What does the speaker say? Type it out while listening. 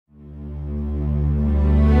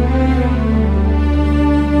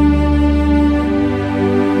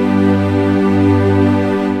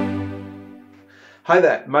Hi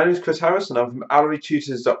there, my name is Chris Harris and I'm from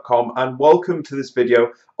AlleryTutors.com and welcome to this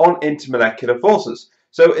video on intermolecular forces.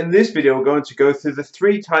 So in this video we're going to go through the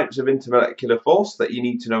three types of intermolecular force that you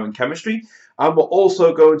need to know in chemistry, and we're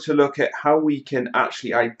also going to look at how we can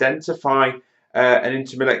actually identify an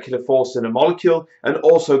intermolecular force in a molecule and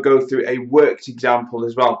also go through a worked example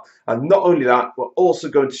as well. And not only that, we're also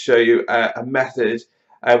going to show you a method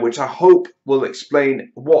which I hope will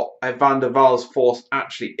explain what a van der Waals force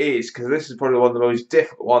actually is, because this is probably one of the most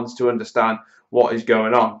difficult ones to understand what is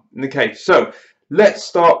going on. Okay, so let's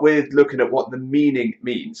start with looking at what the meaning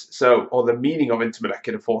means. Or the meaning of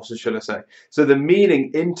intermolecular forces, should I say. So the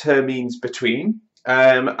meaning, inter means between,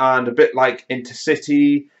 and a bit like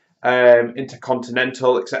intercity,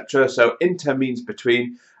 intercontinental, etc. So inter means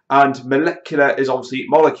between, and molecular is obviously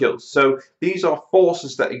molecules. So these are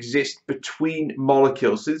forces that exist between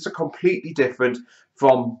molecules. So these are completely different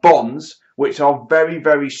from bonds, which are very,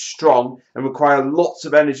 very strong and require lots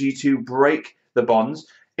of energy to break the bonds.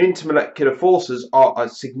 Intermolecular forces are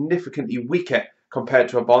significantly weaker compared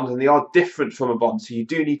to a bond, and they are different from a bond. So you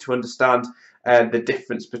do need to understand the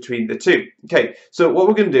difference between the two. Okay, so what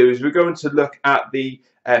we're going to do is we're going to look at the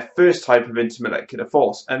first type of intermolecular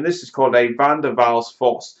force, and this is called a van der Waals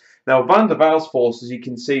force. Now, van der Waals force, as you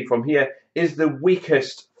can see from here, is the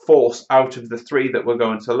weakest force out of the three that we're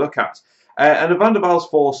going to look at. And a van der Waals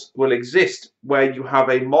force will exist where you have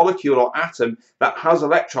a molecule or atom that has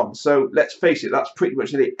electrons. So let's face it, that's pretty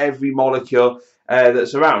much nearly every molecule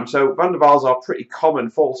that's around. So van der Waals are pretty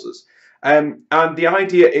common forces. And the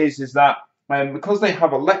idea is that because they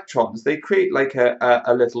have electrons, they create like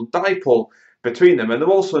a little dipole between them, and they're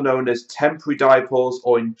also known as temporary dipoles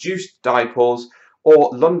or induced dipoles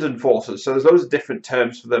or London forces. So there's loads of different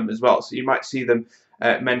terms for them as well, so you might see them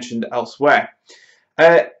mentioned elsewhere.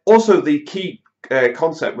 Also, the key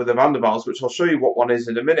concept with the van der Waals, which I'll show you what one is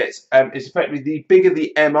in a minute, is effectively the bigger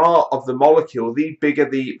the MR of the molecule, the bigger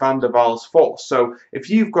the van der Waals force. So if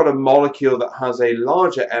you've got a molecule that has a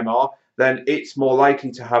larger MR, then it's more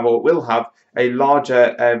likely to have, or will have, a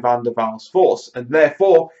larger van der Waals force, and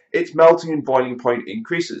therefore its melting and boiling point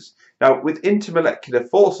increases. Now, with intermolecular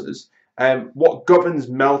forces, what governs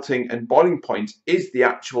melting and boiling point is the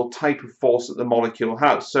actual type of force that the molecule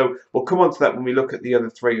has. So we'll come on to that when we look at the other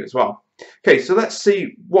three as well. Okay, so let's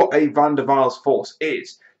see what a van der Waals force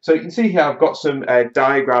is. So you can see here I've got some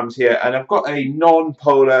diagrams here, and I've got a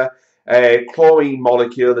non-polar chlorine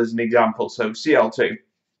molecule as an example, so Cl2.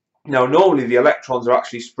 Now, normally the electrons are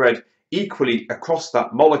actually spread equally across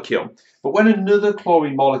that molecule, but when another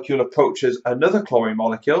chlorine molecule approaches another chlorine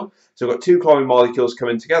molecule, so we've got two chlorine molecules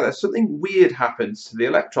coming together, something weird happens to the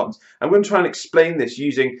electrons. I'm going to try and explain this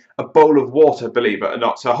using a bowl of water, believe it or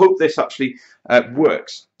not, so I hope this actually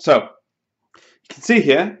works. So you can see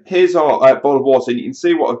here's our bowl of water, and you can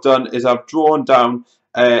see what I've done is I've drawn down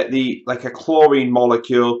like a chlorine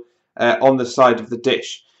molecule on the side of the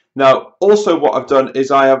dish. Now, also what I've done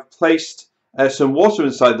is I have placed some water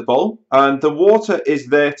inside the bowl, and the water is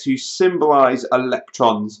there to symbolize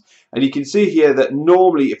electrons. And you can see here that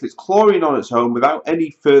normally if it's chlorine on its own without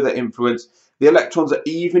any further influence, the electrons are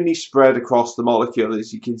evenly spread across the molecule,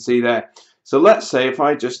 as you can see there. So let's say, if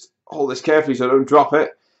I just hold this carefully so I don't drop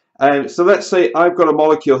it, so let's say I've got a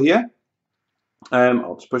molecule here.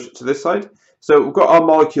 I'll just push it to this side. So we've got our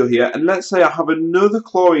molecule here, and let's say I have another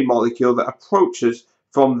chlorine molecule that approaches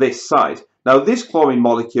from this side. Now, this chlorine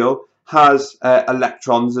molecule has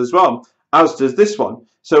electrons as well, as does this one.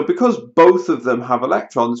 So because both of them have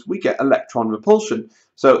electrons, we get electron repulsion.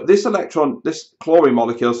 So this chlorine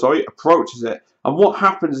molecule, approaches it, and what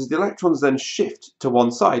happens is the electrons then shift to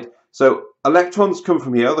one side. So electrons come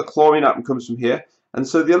from here, the chlorine atom comes from here, and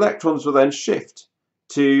so the electrons will then shift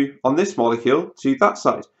on this molecule to that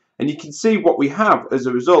side. And you can see what we have as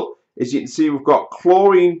a result is, you can see we've got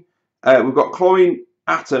chlorine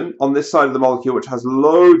atom on this side of the molecule which has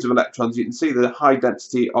loads of electrons. You can see the high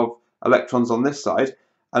density of electrons on this side,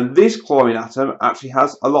 and this chlorine atom actually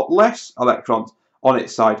has a lot less electrons on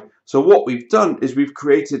its side. So what we've done is we've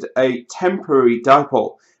created a temporary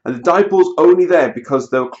dipole, and the dipole's only there because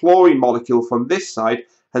the chlorine molecule from this side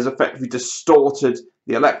has effectively distorted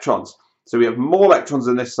the electrons. So we have more electrons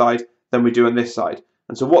on this side than we do on this side,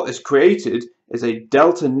 and so what this created is a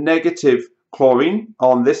delta negative chlorine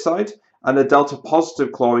on this side and a delta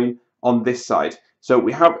positive chlorine on this side. So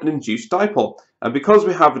we have an induced dipole, and because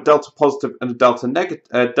we have a delta positive and a delta negative,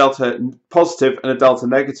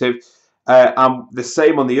 and the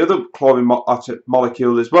same on the other chlorine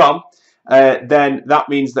molecule as well, then that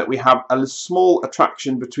means that we have a small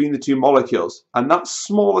attraction between the two molecules, and that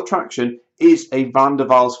small attraction is a van der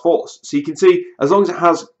Waals force. So you can see, as long as it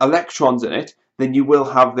has electrons in it, then you will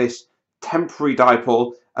have this temporary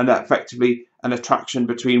dipole and effectively an attraction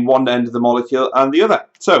between one end of the molecule and the other.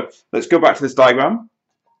 So let's go back to this diagram.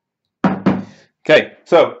 Okay,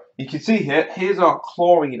 so you can see here, here's our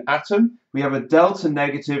chlorine atom. We have a delta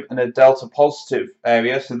negative and a delta positive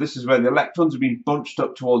area. So this is where the electrons have been bunched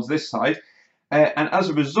up towards this side. And as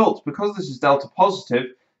a result, because this is delta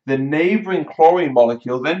positive, the neighbouring chlorine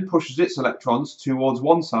molecule then pushes its electrons towards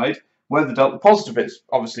one side where the delta positive is,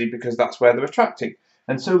 obviously because that's where they're attracting.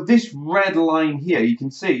 And so this red line here, you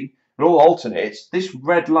can see, it all alternates. This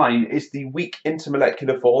red line is the weak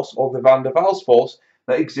intermolecular force, or the van der Waals force,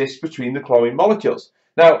 that exists between the chlorine molecules.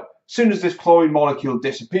 Now, as soon as this chlorine molecule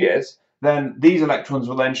disappears, then these electrons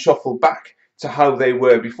will then shuffle back to how they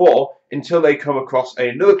were before until they come across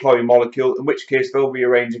another chlorine molecule, in which case they'll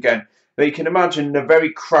rearrange again. Now you can imagine in a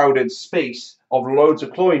very crowded space of loads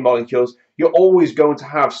of chlorine molecules, you're always going to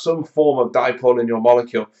have some form of dipole in your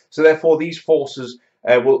molecule. So therefore these forces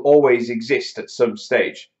will always exist at some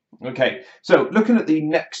stage. Okay, so looking at the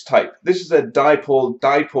next type, this is a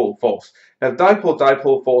dipole-dipole force. Now,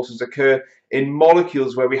 dipole-dipole forces occur in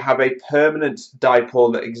molecules where we have a permanent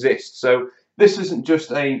dipole that exists. So this isn't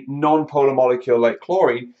just a non-polar molecule like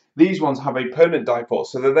chlorine. These ones have a permanent dipole,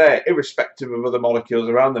 so they're there irrespective of other molecules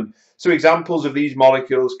around them. So examples of these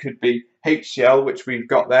molecules could be HCl, which we've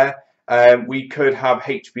got there. We could have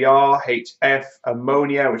HBr, HF,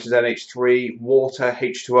 ammonia, which is NH3, water,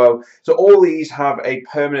 H2O. So all these have a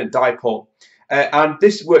permanent dipole. And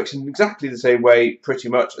this works in exactly the same way pretty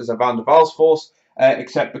much as a van der Waals force,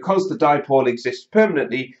 except because the dipole exists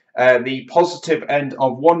permanently, the positive end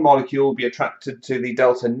of one molecule will be attracted to the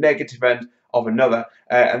delta negative end of another.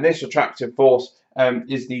 And this attractive force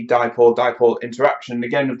is the dipole-dipole interaction.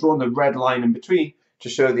 Again, I've drawn the red line in between to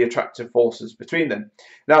show the attractive forces between them.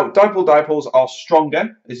 Now, dipole-dipoles are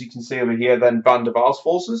stronger, as you can see over here, than van der Waals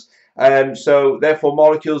forces. So therefore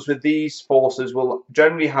molecules with these forces will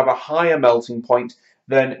generally have a higher melting point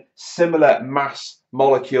than similar mass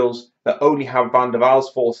molecules that only have van der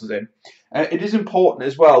Waals forces in. It is important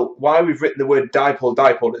as well why we've written the word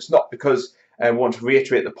dipole-dipole. It's not because I want to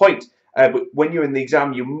reiterate the point, but when you're in the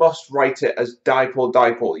exam you must write it as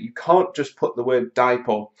dipole-dipole. You can't just put the word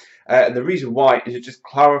dipole. And the reason why is it just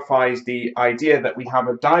clarifies the idea that we have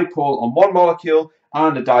a dipole on one molecule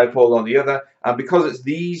and a dipole on the other, and because it's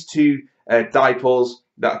these two dipoles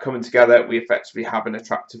that are coming together, we effectively have an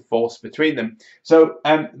attractive force between them. So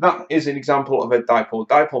that is an example of a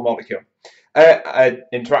dipole-dipole molecule.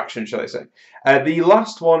 Interaction, shall I say. The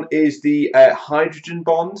last one is the hydrogen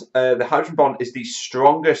bond. The hydrogen bond is the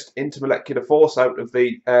strongest intermolecular force out of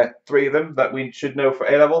the three of them that we should know for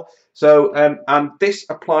A-level. So, and this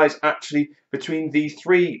applies actually between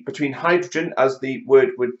between hydrogen, as the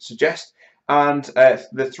word would suggest, and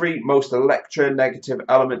the three most electronegative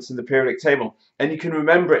elements in the periodic table. And you can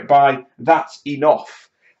remember it by that's enough,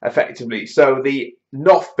 effectively. So the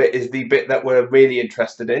NOF bit is the bit that we're really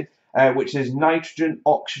interested in, which is nitrogen,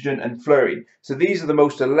 oxygen, and fluorine. So these are the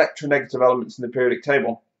most electronegative elements in the periodic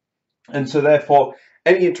table. And so therefore,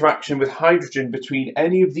 any interaction with hydrogen between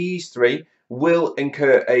any of these three will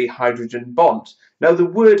incur a hydrogen bond. Now, the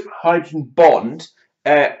word hydrogen bond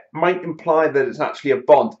might imply that it's actually a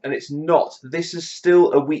bond, and it's not. This is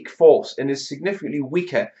still a weak force and is significantly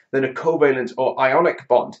weaker than a covalent or ionic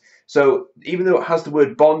bond. So even though it has the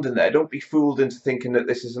word bond in there, don't be fooled into thinking that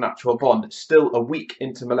this is an actual bond. It's still a weak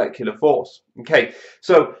intermolecular force. Okay,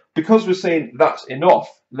 so because we're saying that's enough,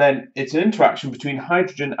 then it's an interaction between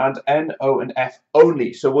hydrogen and N, O, and F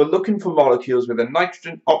only. So we're looking for molecules with a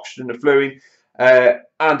nitrogen, oxygen, and fluorine,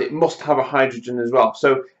 and it must have a hydrogen as well.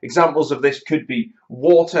 So examples of this could be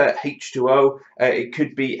water, H2O, it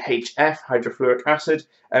could be HF, hydrofluoric acid,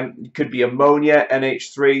 it could be ammonia,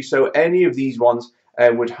 NH3. So any of these ones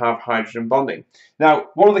would have hydrogen bonding. Now,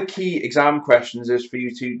 one of the key exam questions is for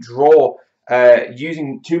you to draw,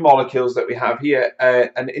 using two molecules that we have here,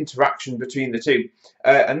 an interaction between the two.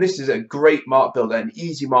 And this is a great mark builder and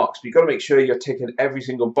easy marks, but you've got to make sure you're ticking every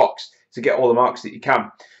single box to get all the marks that you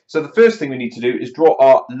can. So the first thing we need to do is draw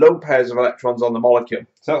our lone pairs of electrons on the molecule.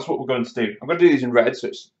 So that's what we're going to do. I'm going to do these in red so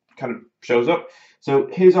it kind of shows up. So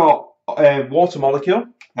here's our water molecule.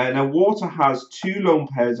 Now water has two lone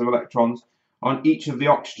pairs of electrons on each of the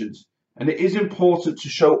oxygens. And it is important to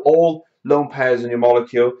show all lone pairs in your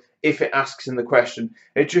molecule if it asks in the question.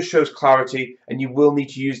 It just shows clarity, and you will need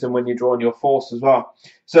to use them when you're drawing your force as well.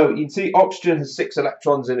 So you can see oxygen has 6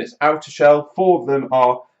 electrons in its outer shell. 4 of them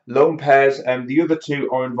are lone pairs, and the other 2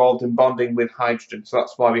 are involved in bonding with hydrogen. So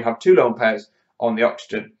that's why we have 2 lone pairs on the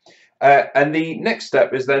oxygen. And the next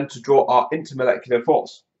step is then to draw our intermolecular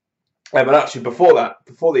force. But actually before that,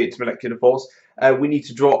 before the intermolecular force, we need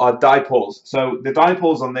to draw our dipoles. So the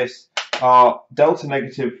dipoles on this are delta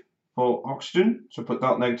negative for oxygen, so put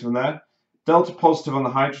delta negative in there, delta positive on the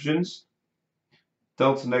hydrogens,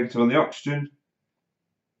 delta negative on the oxygen,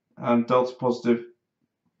 and delta positive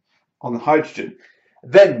on the hydrogen.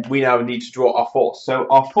 Then we now need to draw our force. So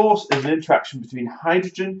our force is an interaction between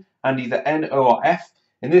hydrogen and either NO or F.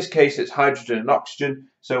 In this case, it's hydrogen and oxygen.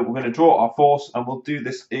 So we're going to draw our force, and we'll do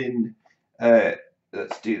this in,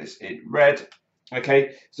 let's do this in red.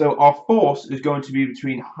 Okay, so our force is going to be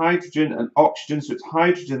between hydrogen and oxygen. So it's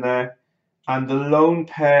hydrogen there, and the lone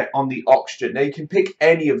pair on the oxygen. Now you can pick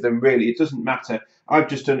any of them really, it doesn't matter. I've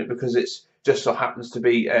just done it because it's just so happens to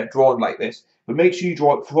be drawn like this. But make sure you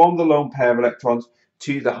draw it from the lone pair of electrons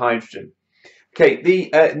to the hydrogen. Okay,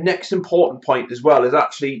 the next important point as well is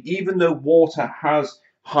actually, even though water has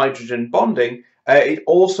hydrogen bonding, it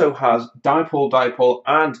also has dipole-dipole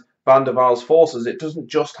and van der Waals forces. It doesn't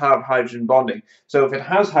just have hydrogen bonding. So if it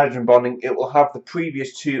has hydrogen bonding, it will have the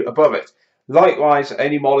previous two above it. Likewise,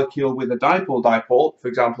 any molecule with a dipole-dipole, for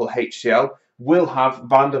example HCl, will have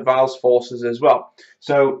van der Waals forces as well.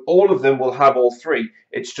 So all of them will have all three.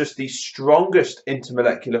 It's just the strongest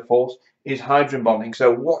intermolecular force is hydrogen bonding.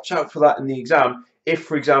 So watch out for that in the exam. If,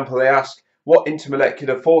 for example, they ask what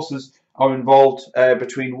intermolecular forces are involved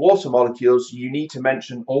between water molecules, you need to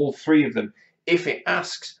mention all three of them. If it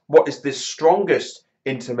asks what is the strongest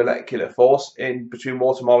intermolecular force in between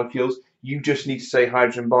water molecules, you just need to say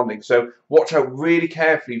hydrogen bonding. So watch out really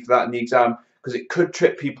carefully for that in the exam, because it could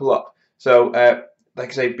trip people up. So like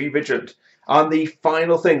I say, be vigilant. And the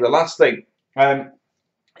final thing, the last thing,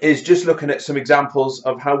 is just looking at some examples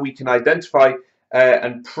of how we can identify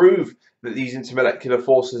and prove that these intermolecular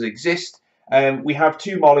forces exist. We have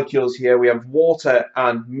two molecules here. We have water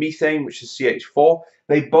and methane, which is CH4.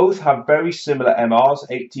 They both have very similar MRs,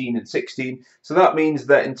 18 and 16. So that means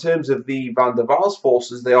that in terms of the van der Waals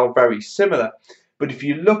forces, they are very similar. But if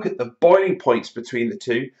you look at the boiling points between the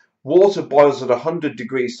two, water boils at 100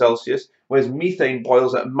 degrees Celsius, whereas methane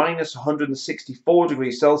boils at minus 164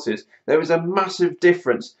 degrees Celsius. There is a massive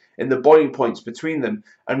difference in the boiling points between them.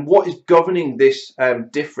 And what is governing this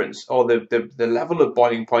difference, or the level of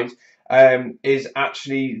boiling point, is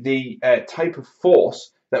actually the type of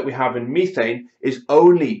force that we have in methane is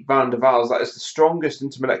only van der Waals. That is the strongest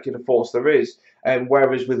intermolecular force there is.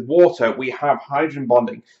 Whereas with water, we have hydrogen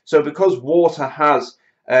bonding. So because water has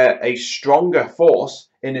a stronger force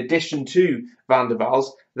in addition to van der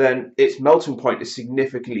Waals, then its melting point is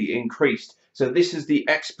significantly increased. So this is the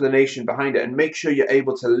explanation behind it, and make sure you're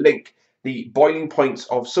able to link the boiling points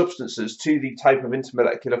of substances to the type of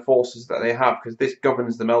intermolecular forces that they have, because this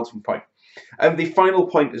governs the melting point. And the final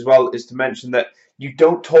point as well is to mention that you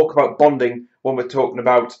don't talk about bonding when we're talking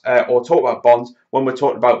about, or talk about bonds when we're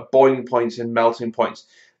talking about boiling points and melting points.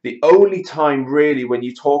 The only time really when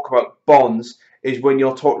you talk about bonds is when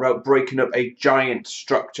you're talking about breaking up a giant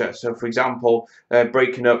structure. So for example,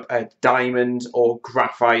 breaking up a diamond or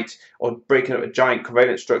graphite, or breaking up a giant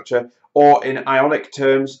covalent structure, or in ionic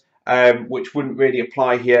terms, which wouldn't really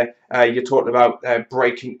apply here, you're talking about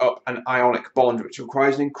breaking up an ionic bond, which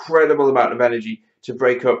requires an incredible amount of energy to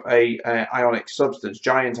break up a ionic substance,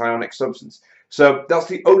 giant ionic substance. So that's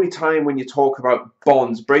the only time when you talk about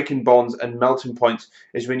bonds, breaking bonds and melting points,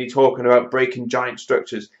 is when you're talking about breaking giant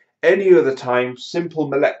structures. Any other time, simple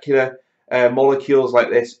molecular molecules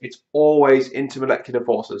like this, it's always intermolecular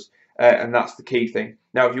forces, and that's the key thing.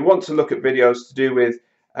 Now, if you want to look at videos to do with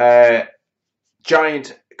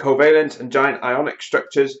giant covalent and giant ionic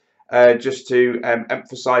structures, just to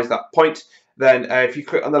emphasize that point, then if you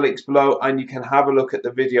click on the links below, and you can have a look at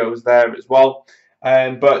the videos there as well.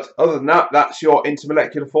 But other than that, that's your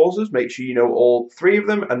intermolecular forces. Make sure you know all three of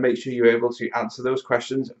them, and make sure you're able to answer those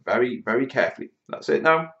questions very, very carefully. That's it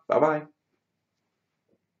now. Bye-bye.